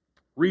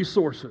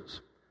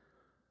 Resources.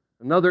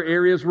 Another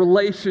area is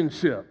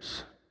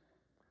relationships.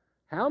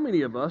 How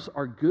many of us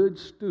are good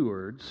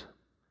stewards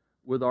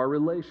with our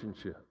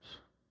relationships?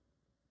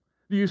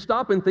 Do you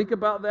stop and think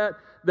about that?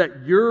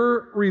 That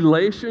your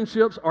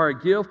relationships are a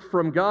gift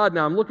from God?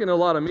 Now, I'm looking at a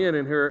lot of men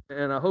in here,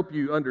 and I hope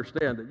you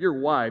understand that your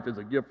wife is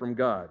a gift from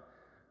God.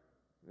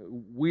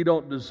 We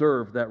don't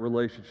deserve that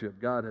relationship.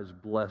 God has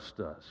blessed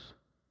us.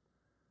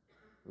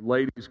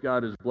 Ladies,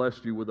 God has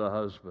blessed you with a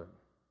husband.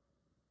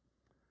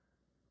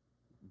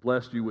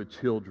 Blessed you with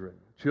children.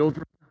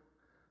 Children,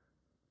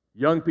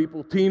 young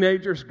people,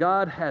 teenagers,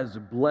 God has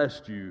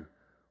blessed you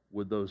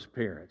with those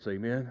parents.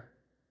 Amen?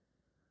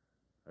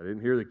 I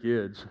didn't hear the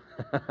kids.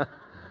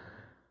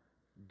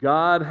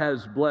 God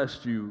has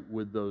blessed you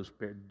with those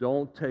parents.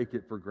 Don't take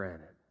it for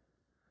granted.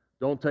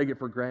 Don't take it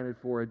for granted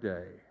for a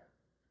day.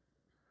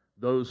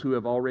 Those who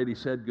have already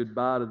said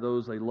goodbye to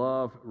those they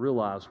love,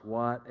 realize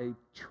what a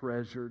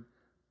treasured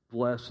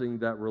blessing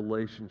that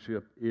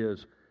relationship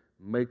is.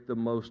 Make the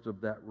most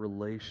of that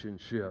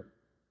relationship.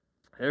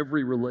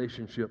 Every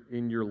relationship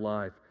in your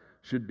life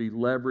should be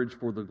leveraged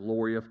for the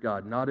glory of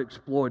God. Not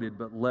exploited,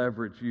 but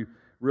leveraged. You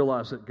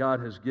realize that God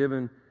has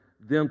given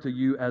them to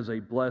you as a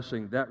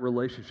blessing. That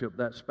relationship,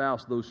 that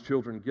spouse, those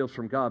children, gifts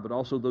from God, but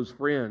also those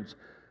friends.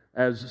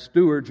 As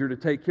stewards, you're to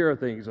take care of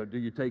things. Do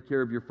you take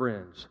care of your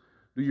friends?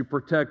 Do you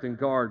protect and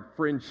guard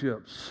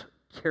friendships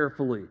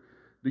carefully?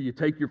 Do you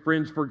take your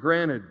friends for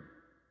granted?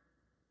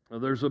 Well,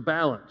 there's a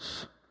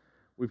balance.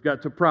 We've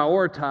got to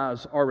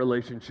prioritize our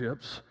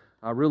relationships.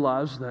 I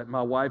realize that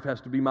my wife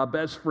has to be my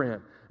best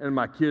friend, and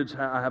my kids,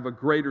 I have a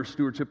greater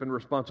stewardship and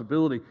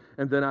responsibility.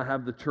 And then I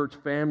have the church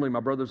family,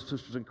 my brothers and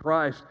sisters in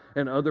Christ,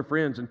 and other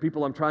friends and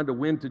people I'm trying to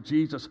win to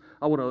Jesus.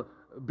 I want to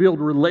build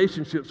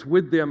relationships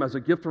with them as a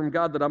gift from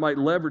God that I might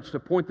leverage to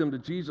point them to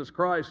Jesus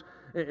Christ.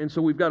 And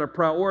so we've got to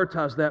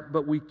prioritize that,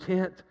 but we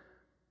can't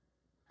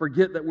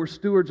forget that we're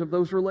stewards of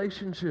those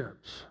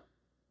relationships.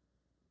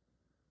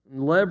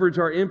 And leverage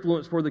our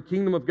influence for the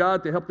kingdom of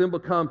God to help them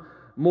become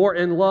more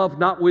in love,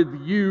 not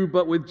with you,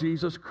 but with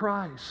Jesus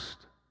Christ.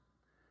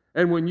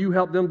 And when you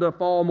help them to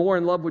fall more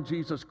in love with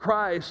Jesus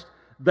Christ,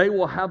 they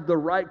will have the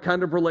right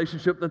kind of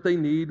relationship that they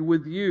need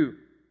with you.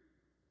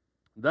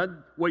 That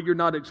way you're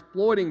not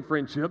exploiting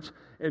friendships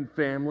and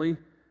family.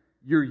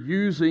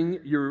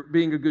 You're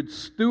being a good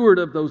steward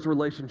of those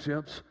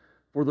relationships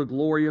for the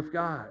glory of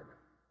God.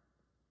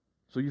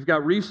 So you've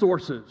got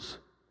resources.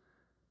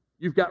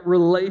 You've got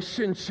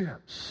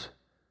relationships.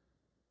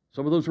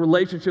 Some of those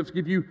relationships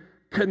give you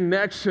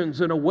connections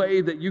in a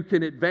way that you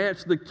can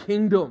advance the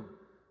kingdom.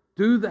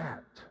 Do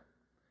that.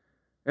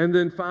 And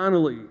then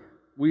finally,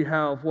 we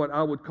have what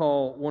I would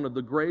call one of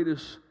the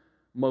greatest,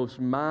 most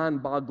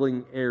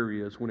mind-boggling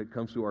areas when it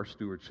comes to our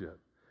stewardship.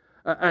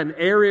 An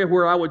area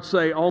where I would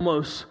say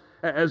almost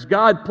as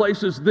God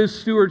places this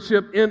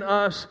stewardship in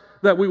us,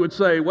 that we would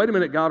say, wait a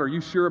minute, God, are you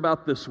sure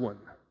about this one?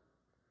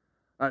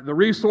 The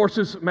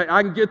resources,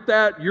 I can get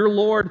that. You're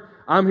Lord.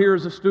 I'm here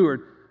as a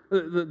steward.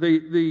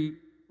 The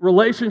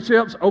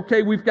relationships,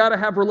 okay, we've got to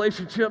have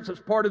relationships. It's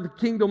part of the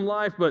kingdom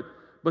life, but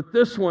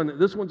this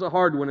one's a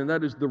hard one, and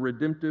that is the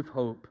redemptive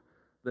hope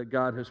that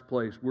God has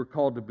placed. We're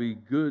called to be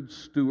good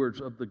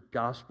stewards of the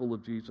gospel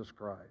of Jesus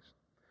Christ.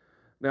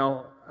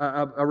 Now,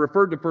 I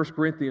referred to 1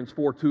 Corinthians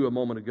 4:2 a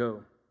moment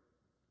ago,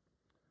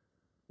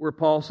 where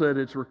Paul said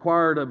it's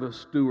required of a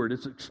steward,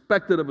 it's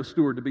expected of a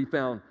steward to be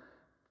found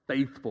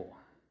faithful.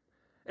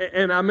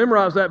 And I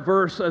memorized that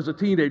verse as a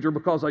teenager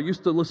because I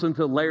used to listen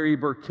to Larry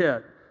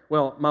Burkett.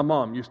 Well, my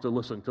mom used to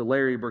listen to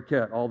Larry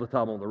Burkett all the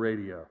time on the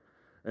radio.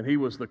 And he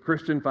was the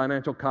Christian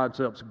financial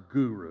concepts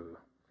guru.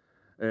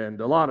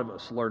 And a lot of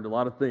us learned a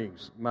lot of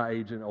things, my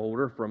age and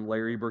older, from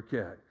Larry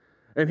Burkett.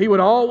 And he would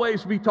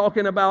always be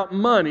talking about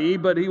money,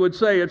 but he would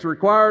say it's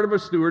required of a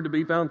steward to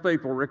be found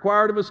faithful,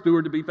 required of a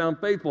steward to be found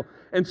faithful.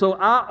 And so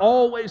I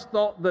always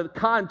thought the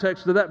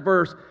context of that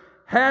verse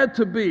had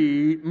to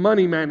be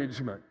money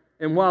management.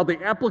 And while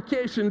the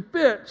application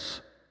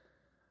fits,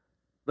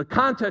 the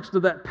context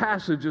of that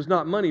passage is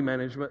not money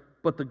management,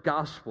 but the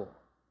gospel.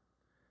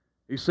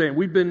 He's saying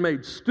we've been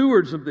made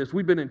stewards of this.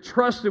 We've been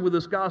entrusted with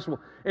this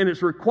gospel. And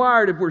it's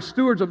required, if we're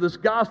stewards of this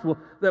gospel,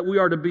 that we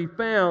are to be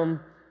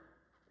found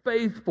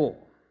faithful.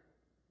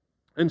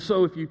 And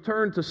so if you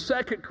turn to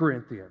 2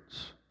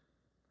 Corinthians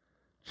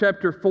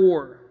chapter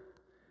 4,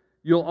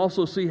 you'll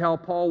also see how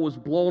Paul was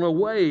blown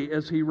away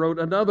as he wrote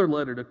another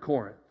letter to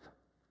Corinth.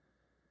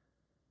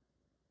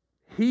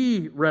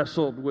 He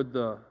wrestled with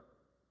the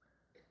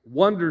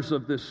wonders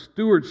of this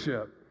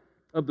stewardship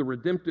of the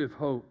redemptive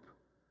hope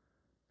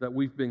that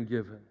we've been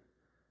given.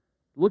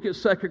 Look at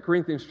 2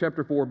 Corinthians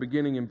chapter 4,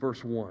 beginning in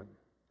verse 1.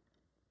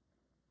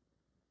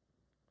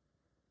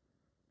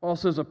 Paul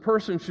says, a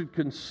person should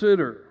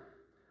consider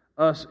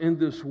us in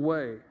this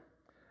way,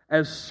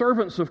 as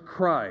servants of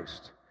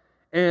Christ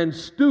and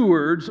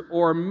stewards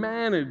or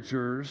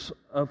managers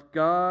of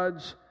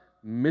God's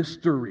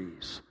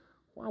mysteries.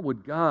 Why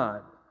would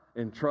God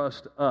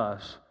entrust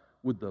us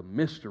with the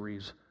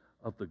mysteries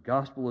of the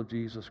gospel of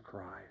Jesus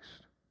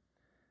Christ?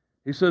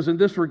 He says, in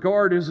this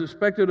regard, it is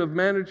expected of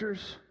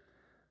managers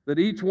that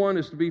each one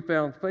is to be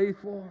found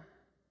faithful.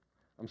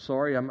 I'm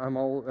sorry,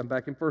 I'm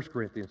back in 1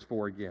 Corinthians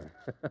 4 again.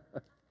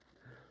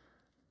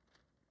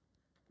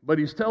 But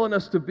he's telling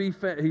us to be,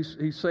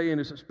 he's saying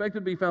it's expected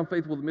to be found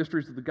faithful to the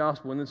mysteries of the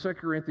gospel. And in 2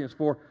 Corinthians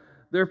 4,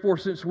 therefore,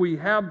 since we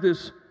have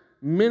this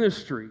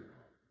ministry,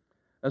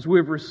 as we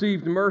have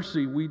received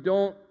mercy, we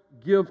don't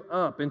give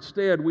up.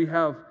 Instead, we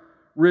have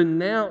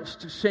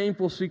renounced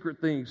shameful secret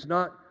things,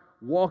 not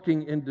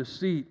walking in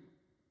deceit,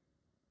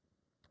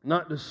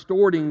 not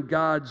distorting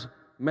God's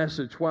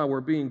message while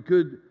we're being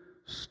good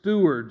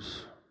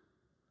stewards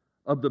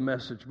of the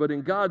message. But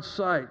in God's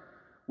sight,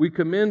 we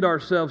commend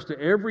ourselves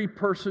to every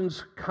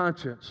person's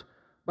conscience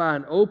by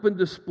an open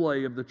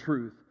display of the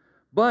truth.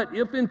 But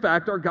if in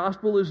fact our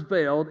gospel is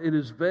veiled, it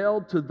is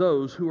veiled to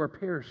those who are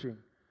perishing.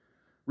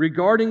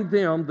 Regarding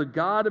them, the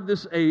God of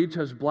this age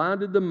has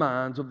blinded the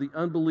minds of the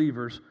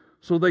unbelievers,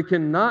 so they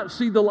cannot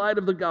see the light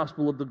of the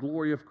gospel of the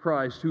glory of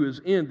Christ, who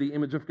is in the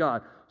image of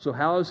God. So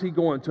how is he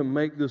going to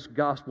make this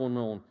gospel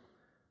known?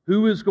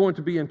 Who is going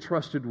to be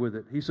entrusted with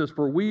it? He says,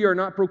 for we are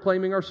not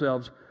proclaiming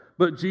ourselves,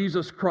 but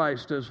Jesus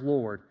Christ as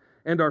Lord,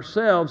 and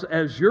ourselves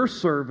as your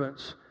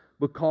servants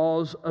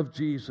because of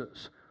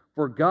Jesus.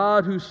 For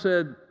God, who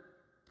said,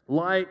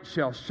 light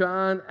shall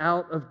shine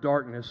out of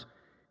darkness,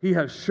 he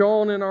has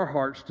shone in our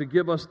hearts to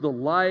give us the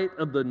light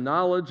of the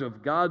knowledge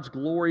of God's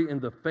glory in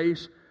the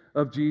face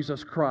of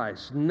Jesus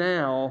Christ.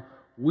 Now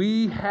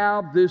we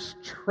have this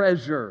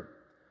treasure,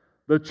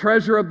 the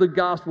treasure of the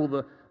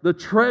gospel, the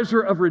treasure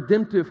of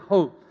redemptive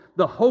hope,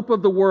 the hope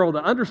of the world,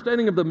 the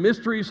understanding of the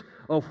mysteries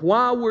of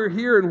why we're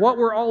here and what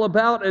we're all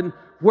about and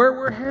where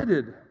we're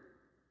headed.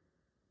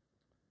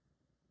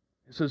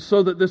 It says,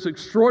 so that this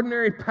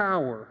extraordinary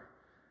power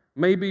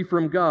may be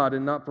from God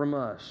and not from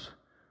us.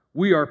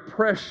 We are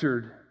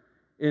pressured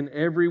in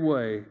every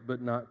way,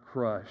 but not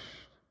crushed.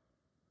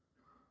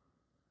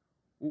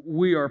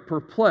 We are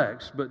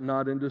perplexed, but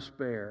not in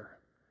despair.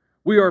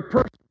 We are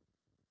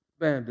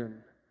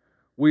abandoned.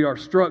 We are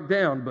struck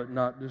down, but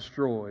not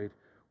destroyed.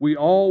 We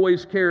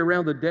always carry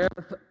around the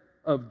death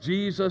of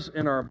Jesus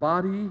in our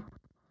body.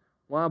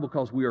 Why?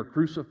 Because we are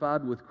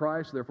crucified with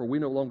Christ. Therefore, we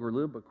no longer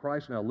live, but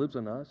Christ now lives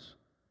in us.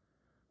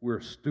 We're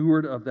a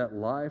steward of that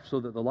life, so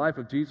that the life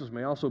of Jesus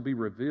may also be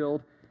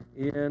revealed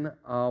in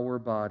our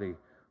body.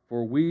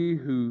 For we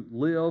who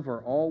live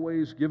are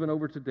always given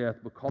over to death,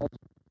 because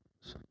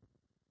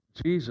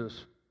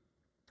Jesus'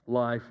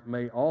 life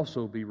may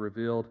also be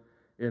revealed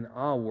in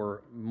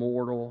our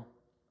mortal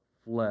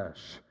flesh.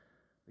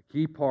 The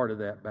key part of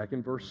that, back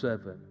in verse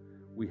 7,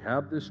 we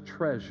have this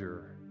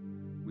treasure.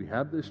 We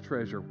have this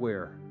treasure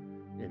where?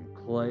 In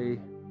clay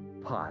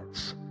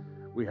pots.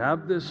 We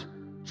have this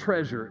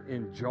treasure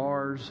in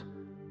jars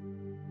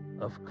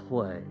of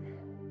clay.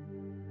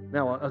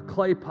 Now, a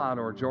clay pot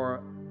or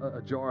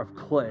a jar of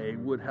clay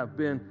would have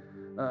been,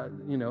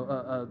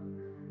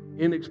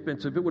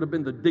 inexpensive. It would have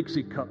been the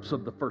Dixie cups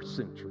of the first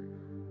century.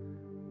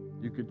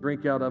 You could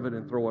drink out of it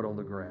and throw it on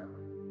the ground.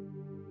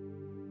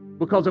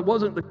 Because it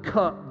wasn't the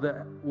cup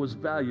that was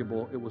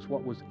valuable, it was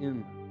what was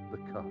in the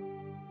cup.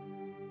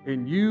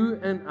 And you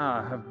and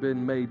I have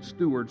been made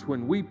stewards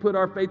when we put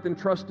our faith and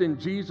trust in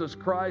Jesus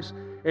Christ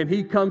and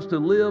He comes to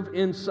live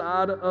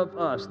inside of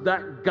us.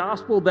 That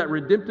gospel, that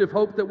redemptive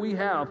hope that we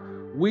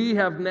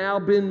have now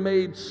been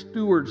made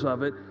stewards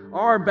of it.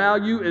 Our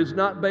value is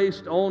not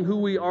based on who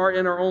we are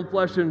in our own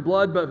flesh and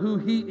blood, but who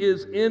He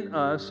is in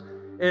us.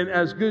 And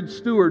as good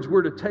stewards,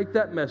 we're to take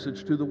that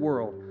message to the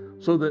world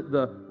so that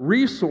the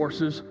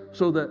resources,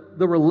 so that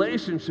the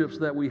relationships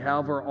that we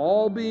have are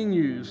all being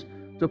used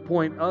to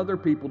point other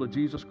people to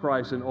Jesus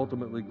Christ and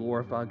ultimately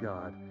glorify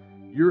God.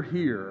 You're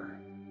here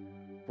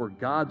for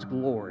God's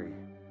glory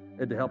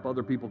and to help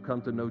other people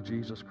come to know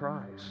Jesus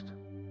Christ.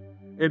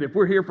 And if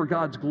we're here for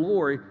God's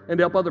glory and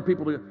to help other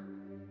people to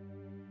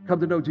come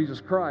to know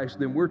Jesus Christ,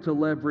 then we're to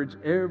leverage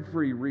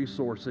every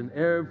resource and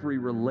every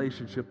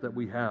relationship that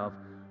we have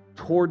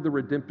toward the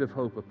redemptive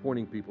hope of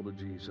pointing people to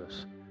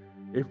Jesus.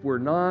 If we're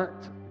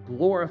not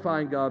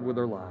glorifying God with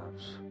our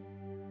lives,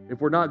 if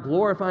we're not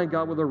glorifying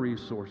God with our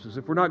resources,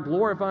 if we're not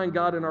glorifying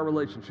God in our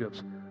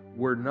relationships,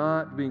 we're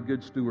not being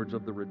good stewards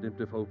of the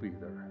redemptive hope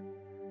either.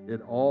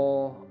 It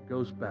all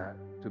goes back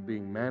to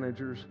being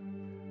managers.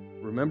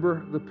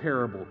 Remember the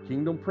parable,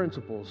 kingdom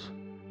principles,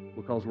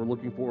 because we're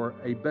looking for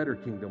a better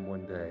kingdom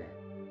one day,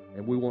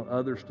 and we want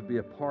others to be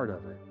a part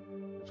of it.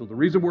 So the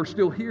reason we're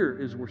still here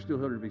is we're still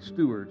here to be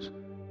stewards,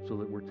 so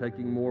that we're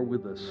taking more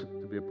with us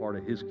to be a part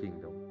of His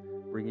kingdom,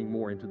 bringing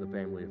more into the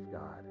family of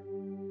God.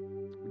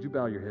 Would you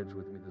bow your heads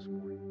with me this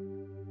morning?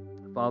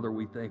 Father,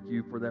 we thank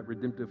You for that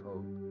redemptive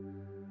hope.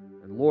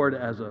 And Lord,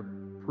 as a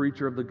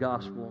preacher of the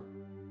gospel,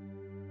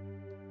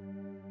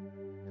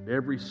 and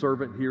every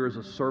servant here is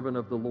a servant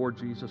of the Lord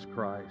Jesus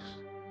Christ,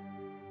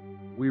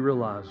 we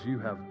realize You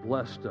have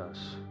blessed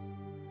us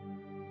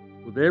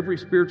with every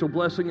spiritual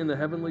blessing in the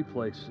heavenly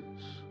places.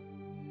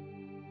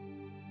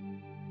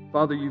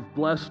 Father, You've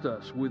blessed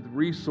us with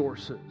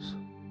resources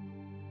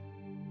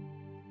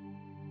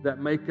that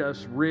make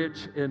us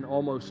rich in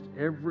almost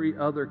every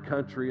other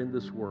country in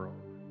this world.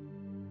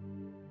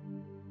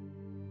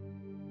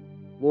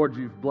 Lord,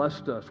 You've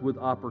blessed us with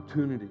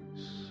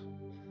opportunities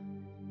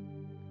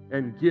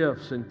and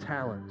gifts and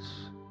talents.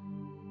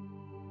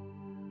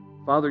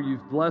 Father,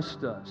 You've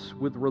blessed us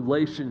with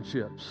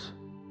relationships,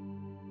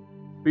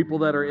 people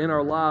that are in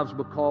our lives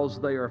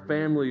because they are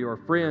family or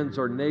friends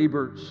or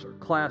neighbors or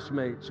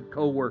classmates or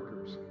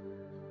co-workers.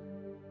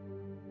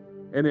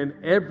 And in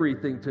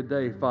everything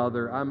today,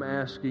 Father, I'm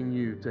asking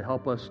You to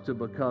help us to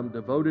become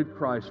devoted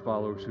Christ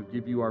followers who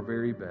give You our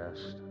very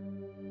best.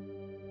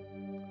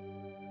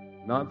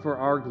 Not for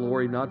our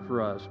glory, not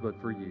for us, but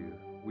for You.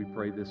 We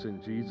pray this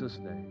in Jesus'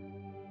 name.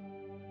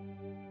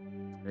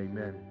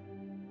 Amen.